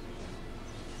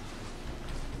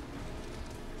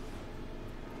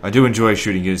 I do enjoy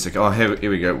shooting units like, oh,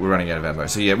 here we go, we're running out of ammo.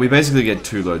 So yeah, we basically get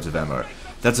 2 loads of ammo.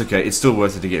 That's okay, it's still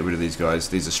worth it to get rid of these guys.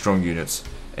 These are strong units,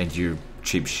 and you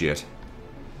cheap shit.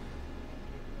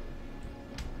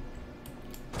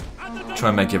 Try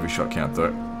and make every shot count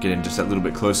though. Get in just that little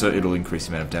bit closer, it'll increase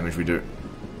the amount of damage we do.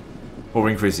 Or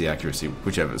increase the accuracy,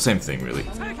 whichever, same thing really.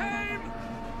 Take aim.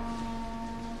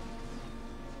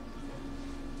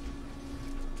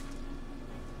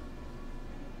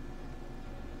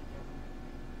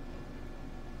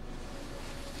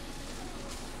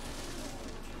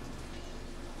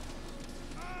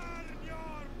 Earn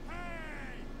your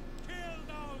pay. Kill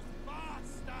those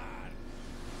bastards.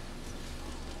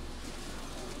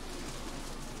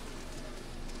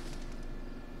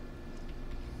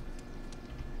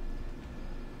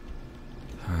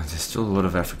 There's still a lot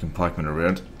of African pikemen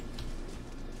around.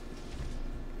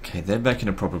 Okay, they're back in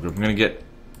a proper group. I'm gonna get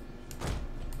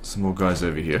some more guys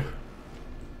over here.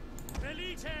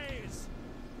 Elites.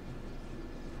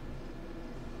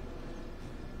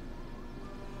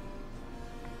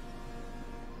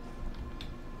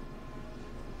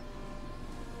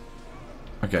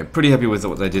 Okay, pretty happy with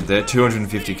what they did there.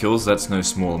 250 kills, that's no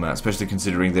small amount, especially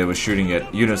considering they were shooting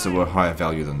at units that were higher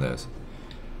value than theirs.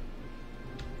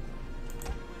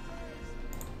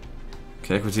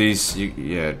 Okay, Equities,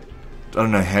 yeah, I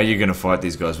don't know how you're going to fight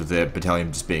these guys with their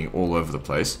battalion just being all over the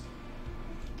place.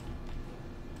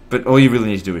 But all you really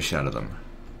need to do is shatter them.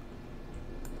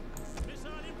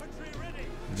 Missile infantry ready.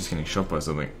 I'm just getting shot by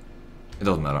something. It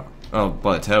doesn't matter. Oh,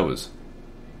 by the towers.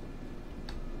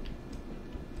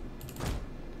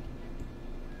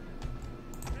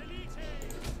 Elites.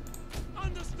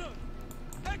 Understood.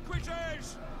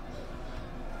 Equities.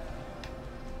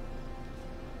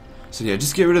 So yeah,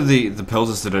 just get rid of the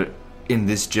pelters that are in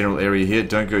this general area here.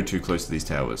 Don't go too close to these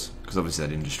towers, because obviously I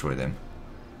didn't destroy them.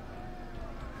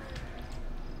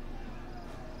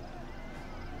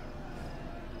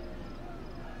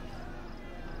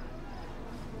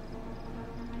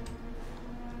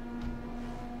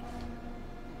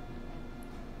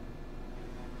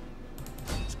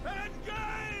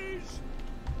 Engage.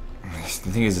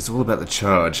 The thing is, it's all about the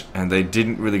charge, and they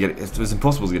didn't really get... It was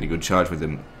impossible to get a good charge with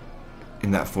them in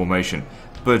that formation.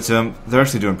 But they're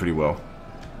actually doing pretty well.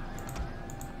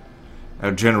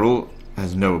 Our general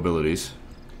has no abilities.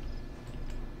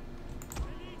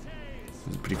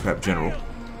 He's a pretty crap general.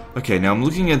 Okay, now I'm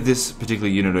looking at this particular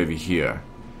unit over here.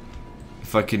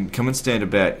 If I can come and stand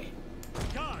about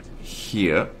Guard.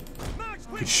 here, I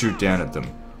could shoot down at them.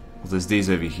 Well, there's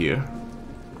these over here.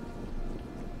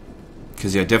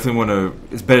 Because, yeah, definitely want to...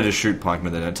 It's better to shoot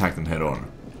pikemen than attack them head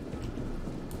on.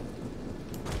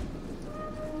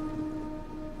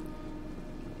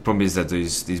 Problem is that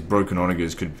these broken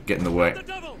onagers could get in the way. The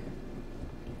double.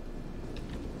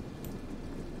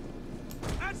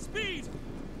 At speed.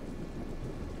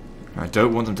 I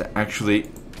don't want them to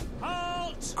actually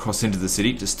Halt. cross into the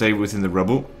city, to stay within the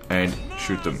rubble and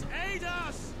shoot them. Aid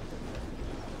us.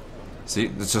 See,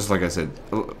 it's just like I said.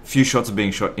 A few shots are being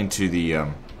shot into the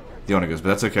onagers, but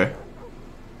that's okay.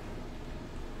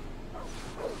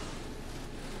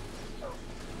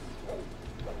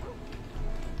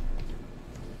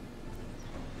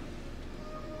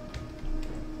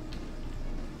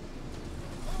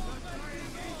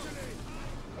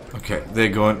 Okay, they're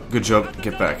gone. Good job.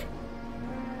 Get back.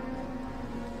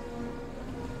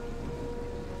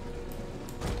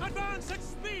 Advance at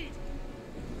speed.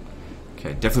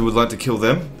 Okay, definitely would like to kill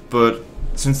them, but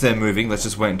since they're moving, let's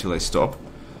just wait until they stop.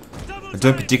 I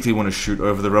don't particularly want to shoot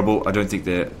over the rubble. I don't think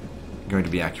they're going to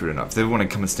be accurate enough. If they want to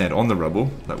come and stand on the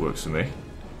rubble, that works for me.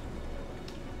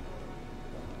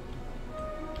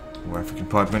 More African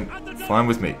pikemen, fine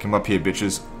with me. Come up here,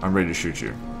 bitches. I'm ready to shoot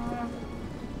you.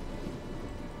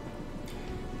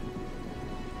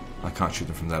 I can't shoot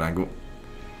them from that angle.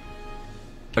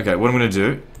 Okay, what I'm going to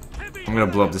do, I'm going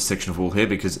to blow up this section of wall here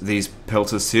because these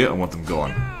pelters here, I want them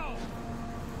gone.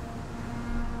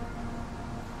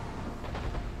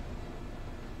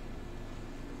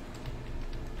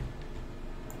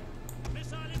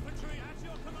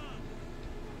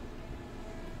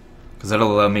 Because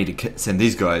that'll allow me to send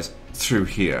these guys through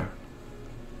here.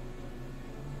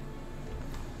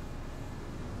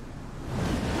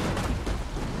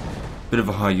 Bit of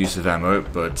a high use of ammo,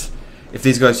 but if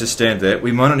these guys just stand there,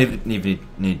 we might not even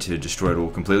need to destroy it all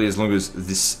completely, as long as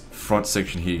this front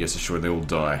section here gets destroyed, they all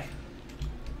die.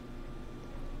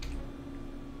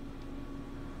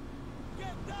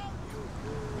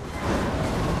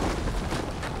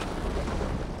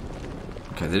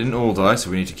 Okay, they didn't all die,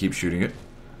 so we need to keep shooting it.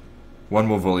 One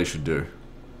more volley should do.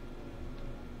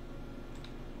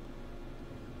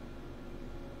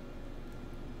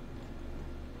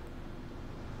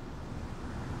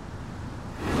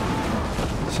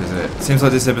 It seems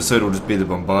like this episode will just be the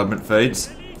bombardment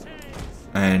phase,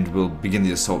 and we'll begin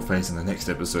the assault phase in the next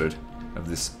episode of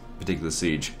this particular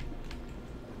siege.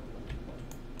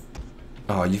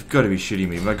 Oh, you've got to be shitting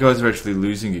me. My guys are actually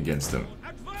losing against them.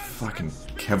 Fucking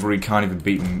cavalry can't even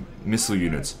beat missile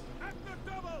units.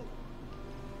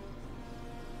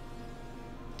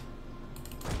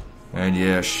 And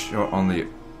yeah, shot on the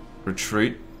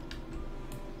retreat.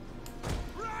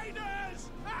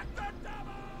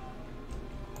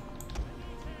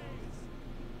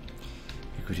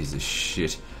 Good, he's a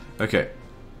shit. Okay.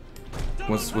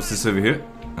 What's this over here?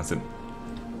 That's it.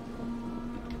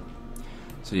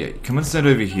 So yeah, come and stand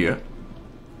over here.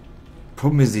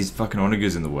 Problem is these fucking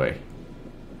onagers in the way.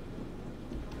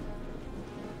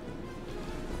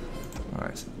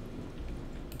 Alright.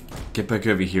 Get back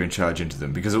over here and charge into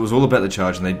them, because it was all about the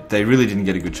charge and they really didn't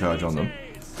get a good charge on them.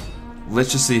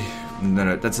 Let's just see.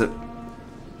 No, that's it. Well,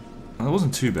 that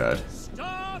wasn't too bad.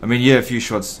 I mean, yeah, a few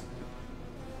shots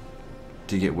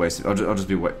did get wasted. I'll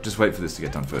just wait for this to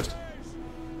get done first,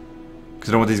 because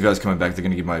I don't want these guys coming back. They're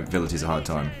going to give my abilities a hard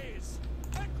time.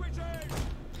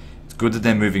 It's good that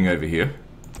they're moving over here.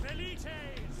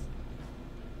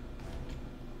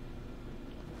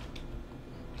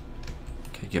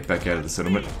 Okay, get back out of the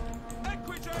settlement.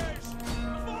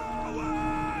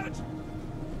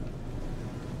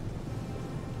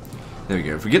 There we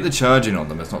go. If we get the charge in on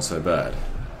them, it's not so bad.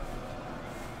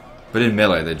 But in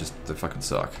melee, they fucking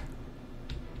suck.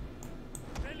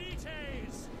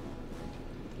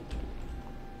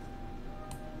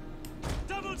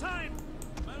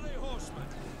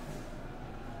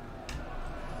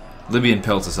 Libyan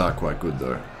pelters are quite good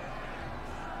though.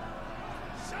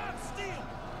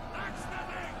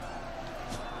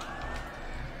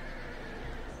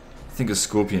 I think a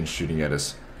scorpion's shooting at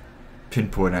us.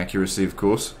 Pinpoint accuracy, of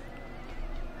course.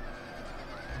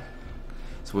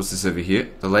 So what's this over here?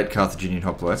 The late Carthaginian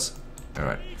hoplites.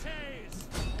 Alright.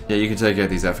 Yeah, you can take out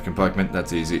these African pikemen,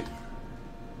 that's easy.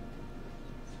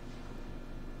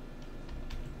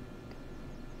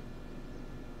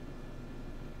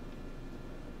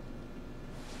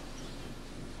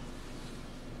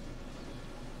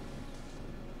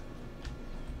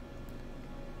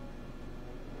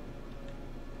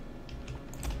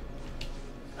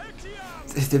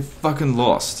 They're fucking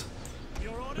lost.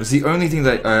 It was the only thing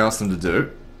that I asked them to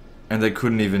do, and they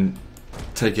couldn't even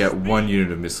take out one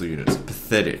unit of missile units.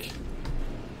 Pathetic.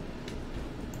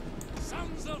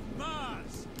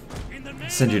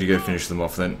 Send you to go finish them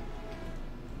off then.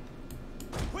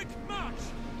 Quick march!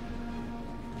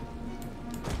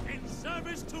 In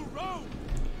service to Rome!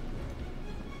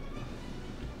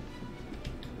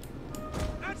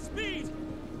 At speed!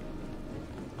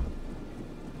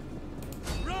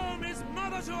 Rome is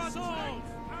mother to us all!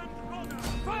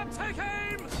 And take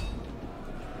aim!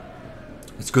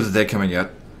 It's good that they're coming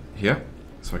out here,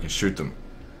 so I can shoot them.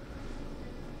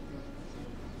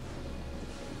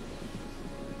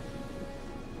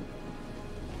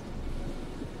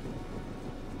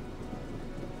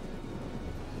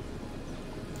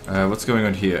 What's going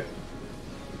on here?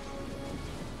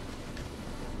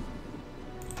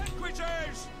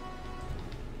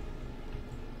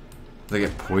 They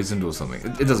get poisoned or something.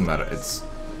 It doesn't matter. It's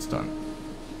done.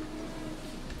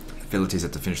 Abilities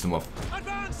have to finish them off.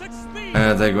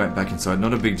 They went back inside.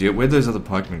 Not a big deal. Where'd those other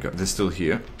pikemen go? They're still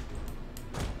here.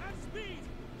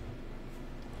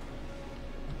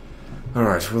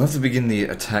 Alright, we'll have to begin the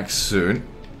attack soon.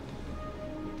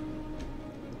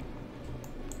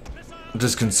 I'm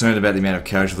just concerned about the amount of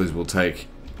casualties we'll take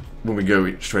when we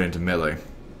go straight into melee.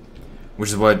 Which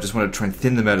is why I just want to try and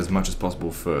thin them out as much as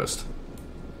possible first.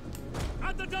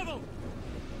 At the double!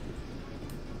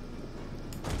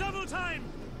 Double time!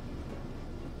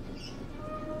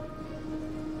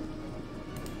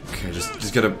 Okay,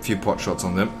 just get a few pot shots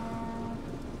on them.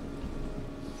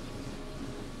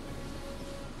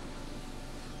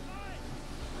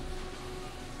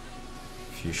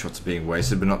 A few shots are being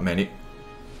wasted, but not many.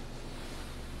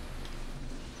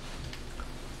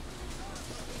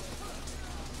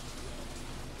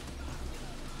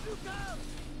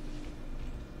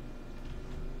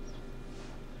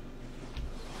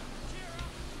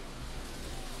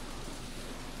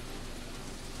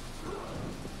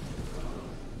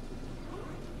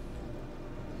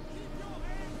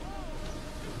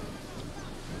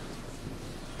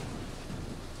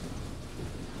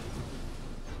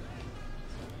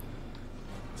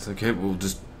 It's okay, we'll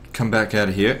just come back out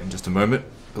of here in just a moment.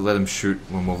 We'll let them shoot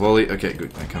one more volley. Okay,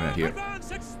 good, now come out here.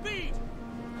 Advance at speed!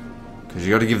 Because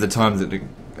you got to give the time that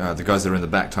the guys that are in the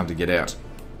back time to get out.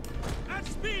 At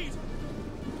speed!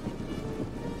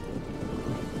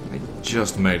 They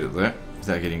just made it there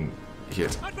without getting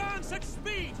hit. Advance at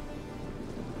speed!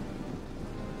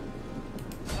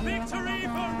 Victory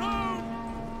for Rome!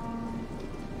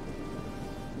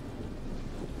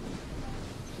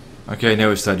 Okay, now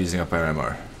we start using up our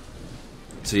ammo.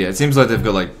 So yeah, it seems like they've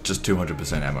got like just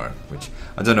 200% ammo, which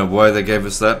I don't know why they gave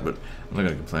us that, but I'm not going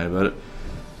to complain about it.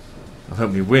 It'll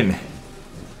help me win.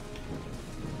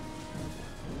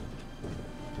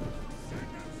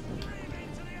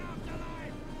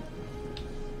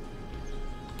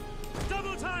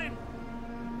 Double time!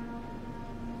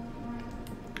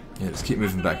 Yeah, just keep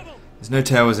moving back. There's no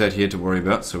towers out here to worry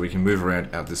about, so we can move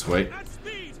around out this way. At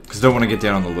speed! Because I don't want to get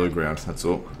down on the low ground, that's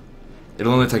all.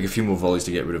 It'll only take a few more volleys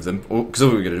to get rid of them, because all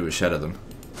we're going to do is shatter them.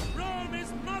 Rome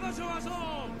is mother to us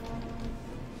all!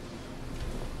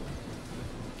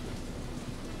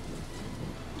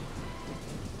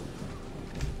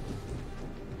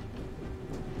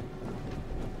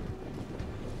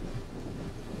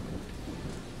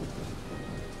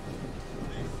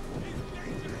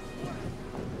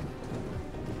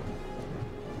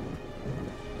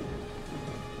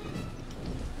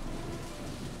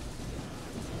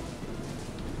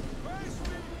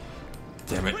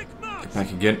 Damn it. Quick march! Get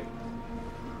back again.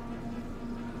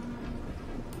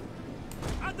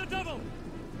 At the double!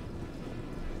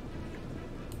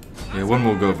 Yeah, one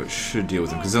more go of it should deal with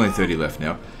them, because there's only 30 left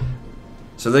now.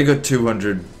 So they got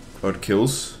 200 odd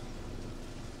kills.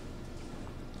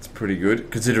 It's pretty good,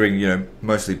 considering, you know,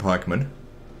 mostly pikemen.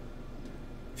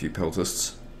 A few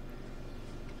peltists.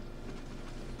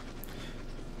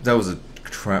 That was a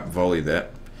trap volley there.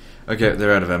 Okay,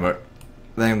 they're out of ammo.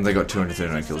 Then they got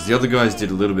 239 kills. The other guys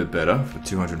did a little bit better, for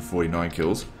 249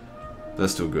 kills. But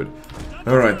that's still good.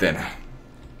 Alright then.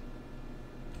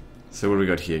 So what do we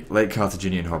got here? Late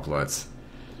Carthaginian hoplites.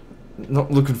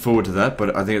 Not looking forward to that,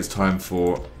 but I think it's time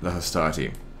for the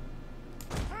Hastati.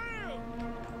 Hail!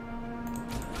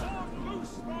 Form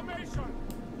loose formation!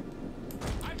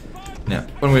 Now,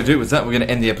 what I'm going to do with that, we're going to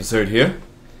end the episode here.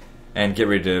 And get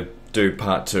ready to do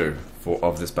part 2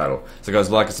 of this battle. So guys,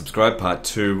 like and subscribe. Part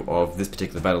 2 of this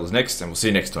particular battle is next, and we'll see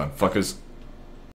you next time. Fuckers.